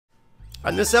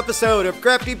On this episode of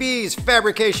Crafty Bees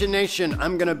Fabrication Nation,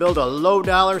 I'm going to build a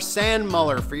low-dollar sand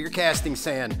muller for your casting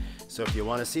sand. So if you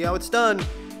want to see how it's done,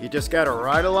 you just got to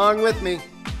ride along with me.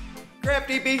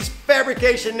 Crafty Bees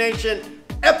Fabrication Nation,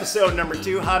 episode number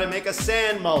 2, how to make a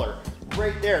sand muller.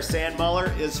 Right there, sand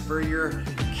muller is for your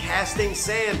casting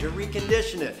sand to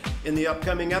recondition it. In the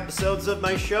upcoming episodes of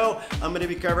my show, I'm going to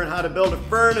be covering how to build a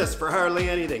furnace for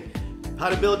hardly anything, how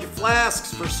to build your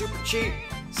flasks for super cheap,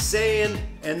 sand,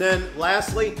 and then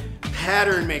lastly,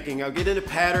 pattern making. I'll get into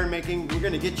pattern making. We're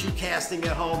going to get you casting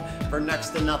at home for next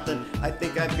to nothing. I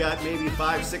think I've got maybe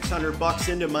 $500-600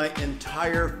 into my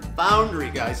entire foundry,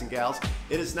 guys and gals.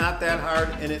 It is not that hard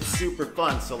and it's super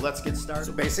fun, so let's get started.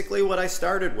 So basically what I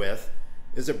started with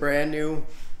is a brand new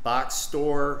box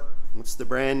store, what's the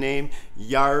brand name?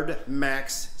 Yard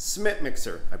Max Smith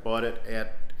mixer. I bought it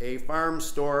at a farm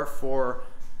store for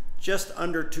just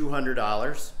under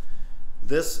 $200.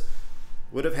 This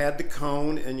would have had the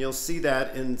cone, and you'll see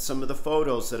that in some of the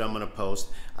photos that I'm going to post.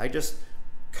 I just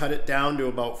cut it down to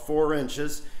about 4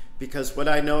 inches because what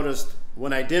I noticed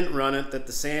when I didn't run it, that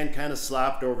the sand kind of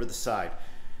slopped over the side.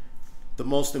 The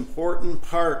most important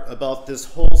part about this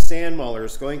whole sand muller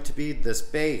is going to be this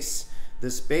base.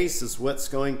 This base is what's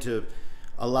going to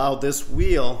allow this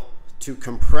wheel to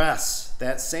compress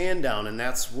that sand down, and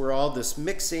that's where all this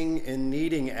mixing and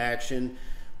kneading action,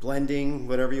 blending,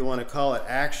 whatever you want to call it,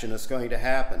 action is going to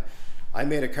happen. I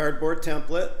made a cardboard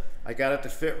template. I got it to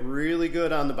fit really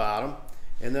good on the bottom,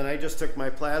 and then I just took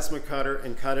my plasma cutter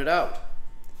and cut it out.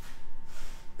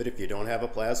 But if you don't have a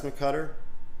plasma cutter,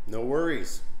 no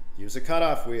worries. Use a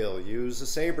cutoff wheel, use a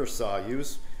saber saw,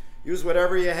 use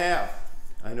whatever you have.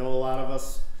 I know a lot of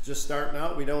us just starting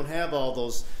out, we don't have all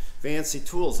those fancy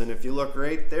tools, and if you look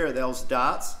right there, those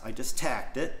dots, I just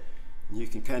tacked it, and you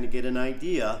can kind of get an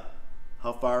idea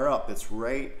how far up. It's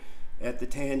right at the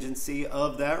tangency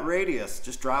of that radius.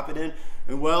 Just drop it in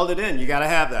and weld it in. You got to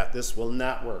have that. This will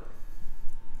not work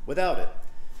without it.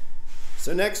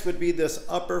 So next would be this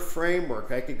upper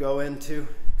framework. I could go into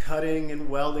cutting and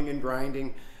welding and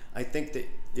grinding. I think that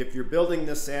if you're building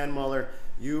this sand muller,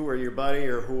 you or your buddy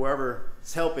or whoever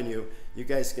is helping you, you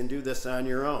guys can do this on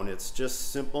your own. It's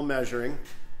just simple measuring.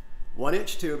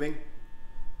 1-inch tubing.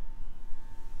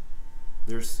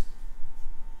 There's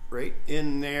right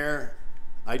in there,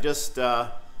 I just,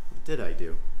 what did I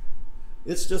do?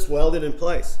 It's just welded in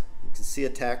place. You can see a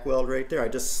tack weld right there. I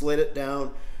just slid it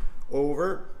down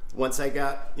over once I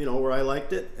got, where I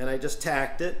liked it, and I just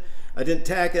tacked it. I didn't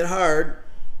tack it hard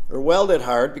or weld it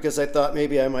hard because I thought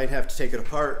maybe I might have to take it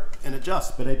apart and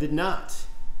adjust, but I did not.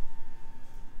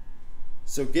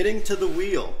 So getting to the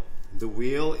wheel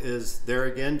is there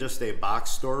again, just a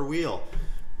box store wheel.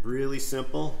 Really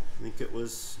simple. I think it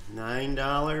was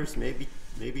 $9,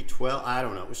 maybe 12, I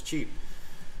don't know, it was cheap.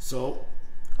 So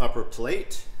upper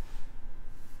plate,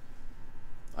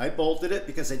 I bolted it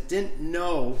because I didn't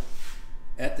know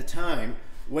at the time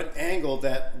what angle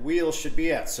that wheel should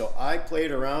be at. So I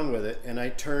played around with it and I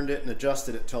turned it and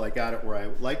adjusted it till I got it where I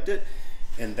liked it,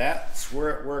 and that's where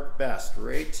it worked best,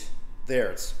 right there.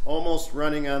 It's almost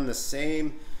running on the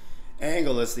same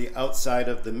angle as the outside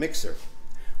of the mixer.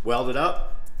 Weld it up.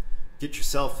 Get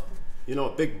yourself, a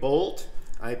big bolt.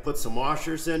 I put some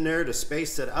washers in there to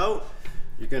space it out.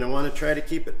 You're going to want to try to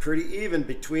keep it pretty even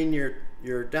between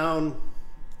your down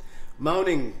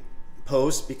mounting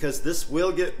posts because this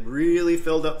will get really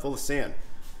filled up full of sand.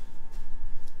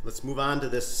 Let's move on to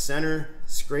this center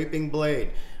scraping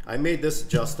blade. I made this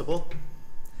adjustable,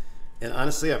 and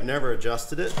honestly, I've never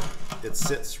adjusted it. It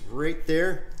sits right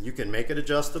there. You can make it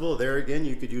adjustable. There again,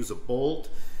 you could use a bolt.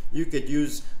 You could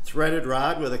use threaded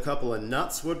rod with a couple of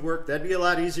nuts would work. That'd be a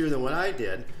lot easier than what I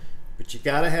did, but you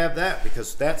gotta have that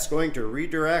because that's going to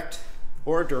redirect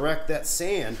or direct that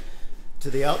sand to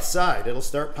the outside. It'll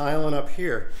start piling up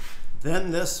here.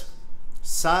 Then this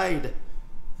side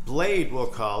blade, we'll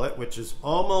call it, which is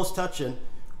almost touching,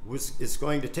 is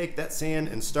going to take that sand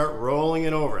and start rolling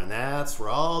it over, and that's where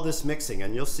all this mixing,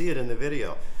 and you'll see it in the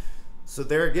video. So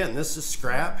there again, this is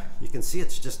scrap. You can see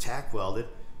it's just tack welded.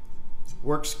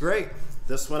 Works great.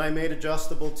 This one I made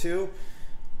adjustable too.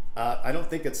 I don't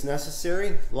think it's necessary.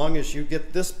 As long as you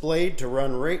get this blade to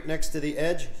run right next to the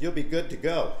edge, you'll be good to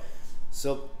go.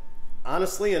 So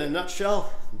honestly, in a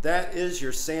nutshell, that is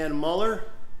your sand muller.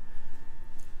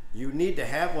 You need to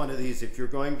have one of these if you're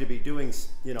going to be doing,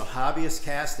 hobbyist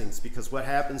castings, because what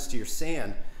happens to your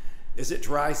sand is it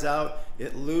dries out,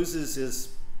 it loses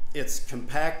its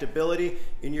compactability,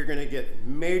 and you're going to get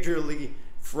majorly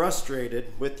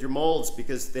frustrated with your molds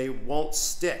because they won't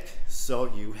stick.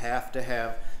 So you have to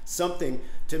have something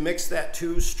to mix that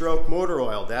 2-stroke motor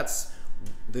oil. That's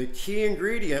The key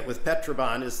ingredient with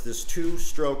Petrobond is this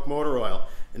 2-stroke motor oil,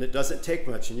 and it doesn't take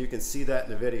much, and you can see that in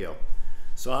the video.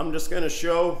 So I'm just going to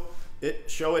show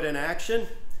it in action,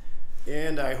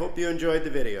 and I hope you enjoyed the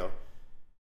video.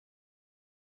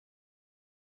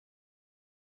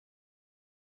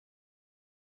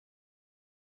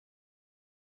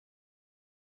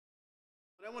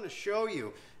 What I want to show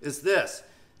you is this.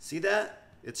 See that?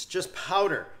 It's just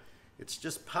powder. It's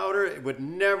just powder. It would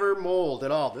never mold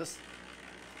at all. This.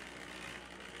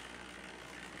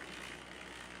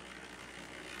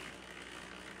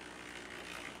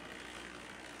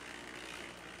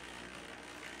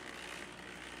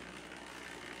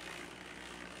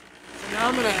 Now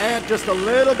I'm going to add just a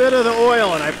little bit of the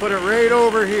oil, and I put it right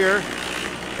over here.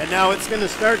 And now it's going to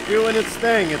start doing its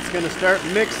thing. It's going to start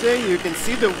mixing. You can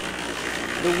see the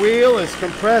wheel is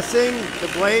compressing,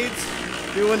 the blades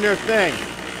doing their thing.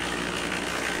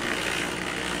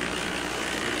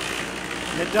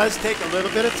 And it does take a little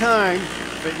bit of time,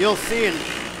 but you'll see in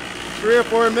 3 or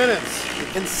 4 minutes, the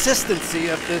consistency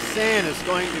of this sand is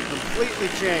going to completely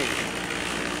change.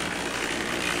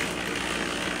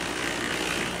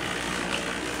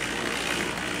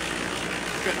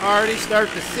 You can already start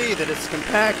to see that it's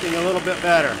compacting a little bit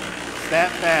better. It's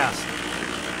that fast.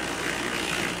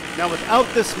 Now without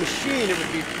this machine, it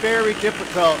would be very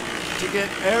difficult to get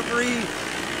every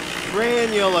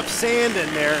granule of sand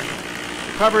in there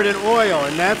covered in oil,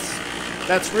 and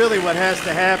that's really what has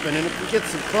to happen. And if you get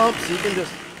some clumps, you can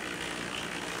just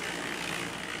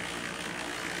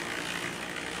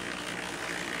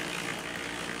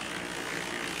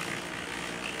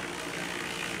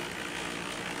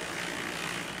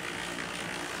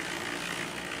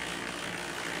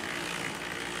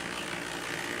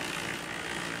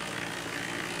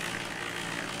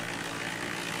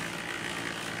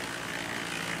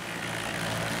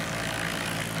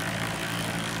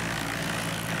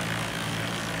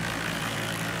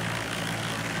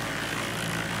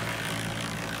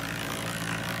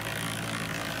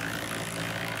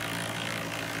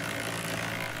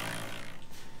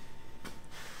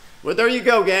well, there you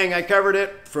go, gang. I covered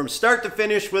it from start to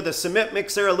finish with a cement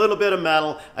mixer, a little bit of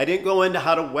metal. I didn't go into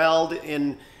how to weld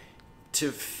in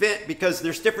to fit because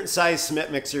there's different size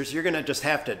cement mixers. You're gonna just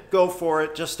have to go for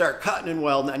it. Just start cutting and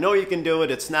welding. I know you can do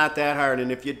it. It's not that hard.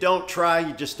 And if you don't try,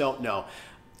 you just don't know.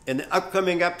 In the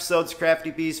upcoming episodes, Crafty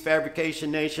Bees, Fabrication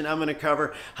Nation, I'm going to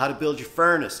cover how to build your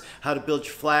furnace, how to build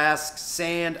your flask,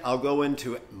 sand. I'll go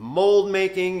into mold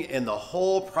making and the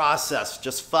whole process.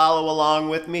 Just follow along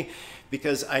with me,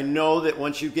 because I know that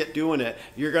once you get doing it,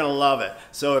 you're going to love it.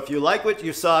 So if you like what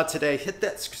you saw today, hit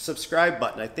that subscribe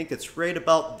button. I think it's right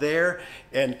about there.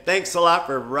 And thanks a lot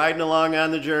for riding along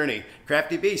on the journey.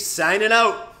 Crafty Beast signing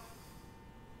out.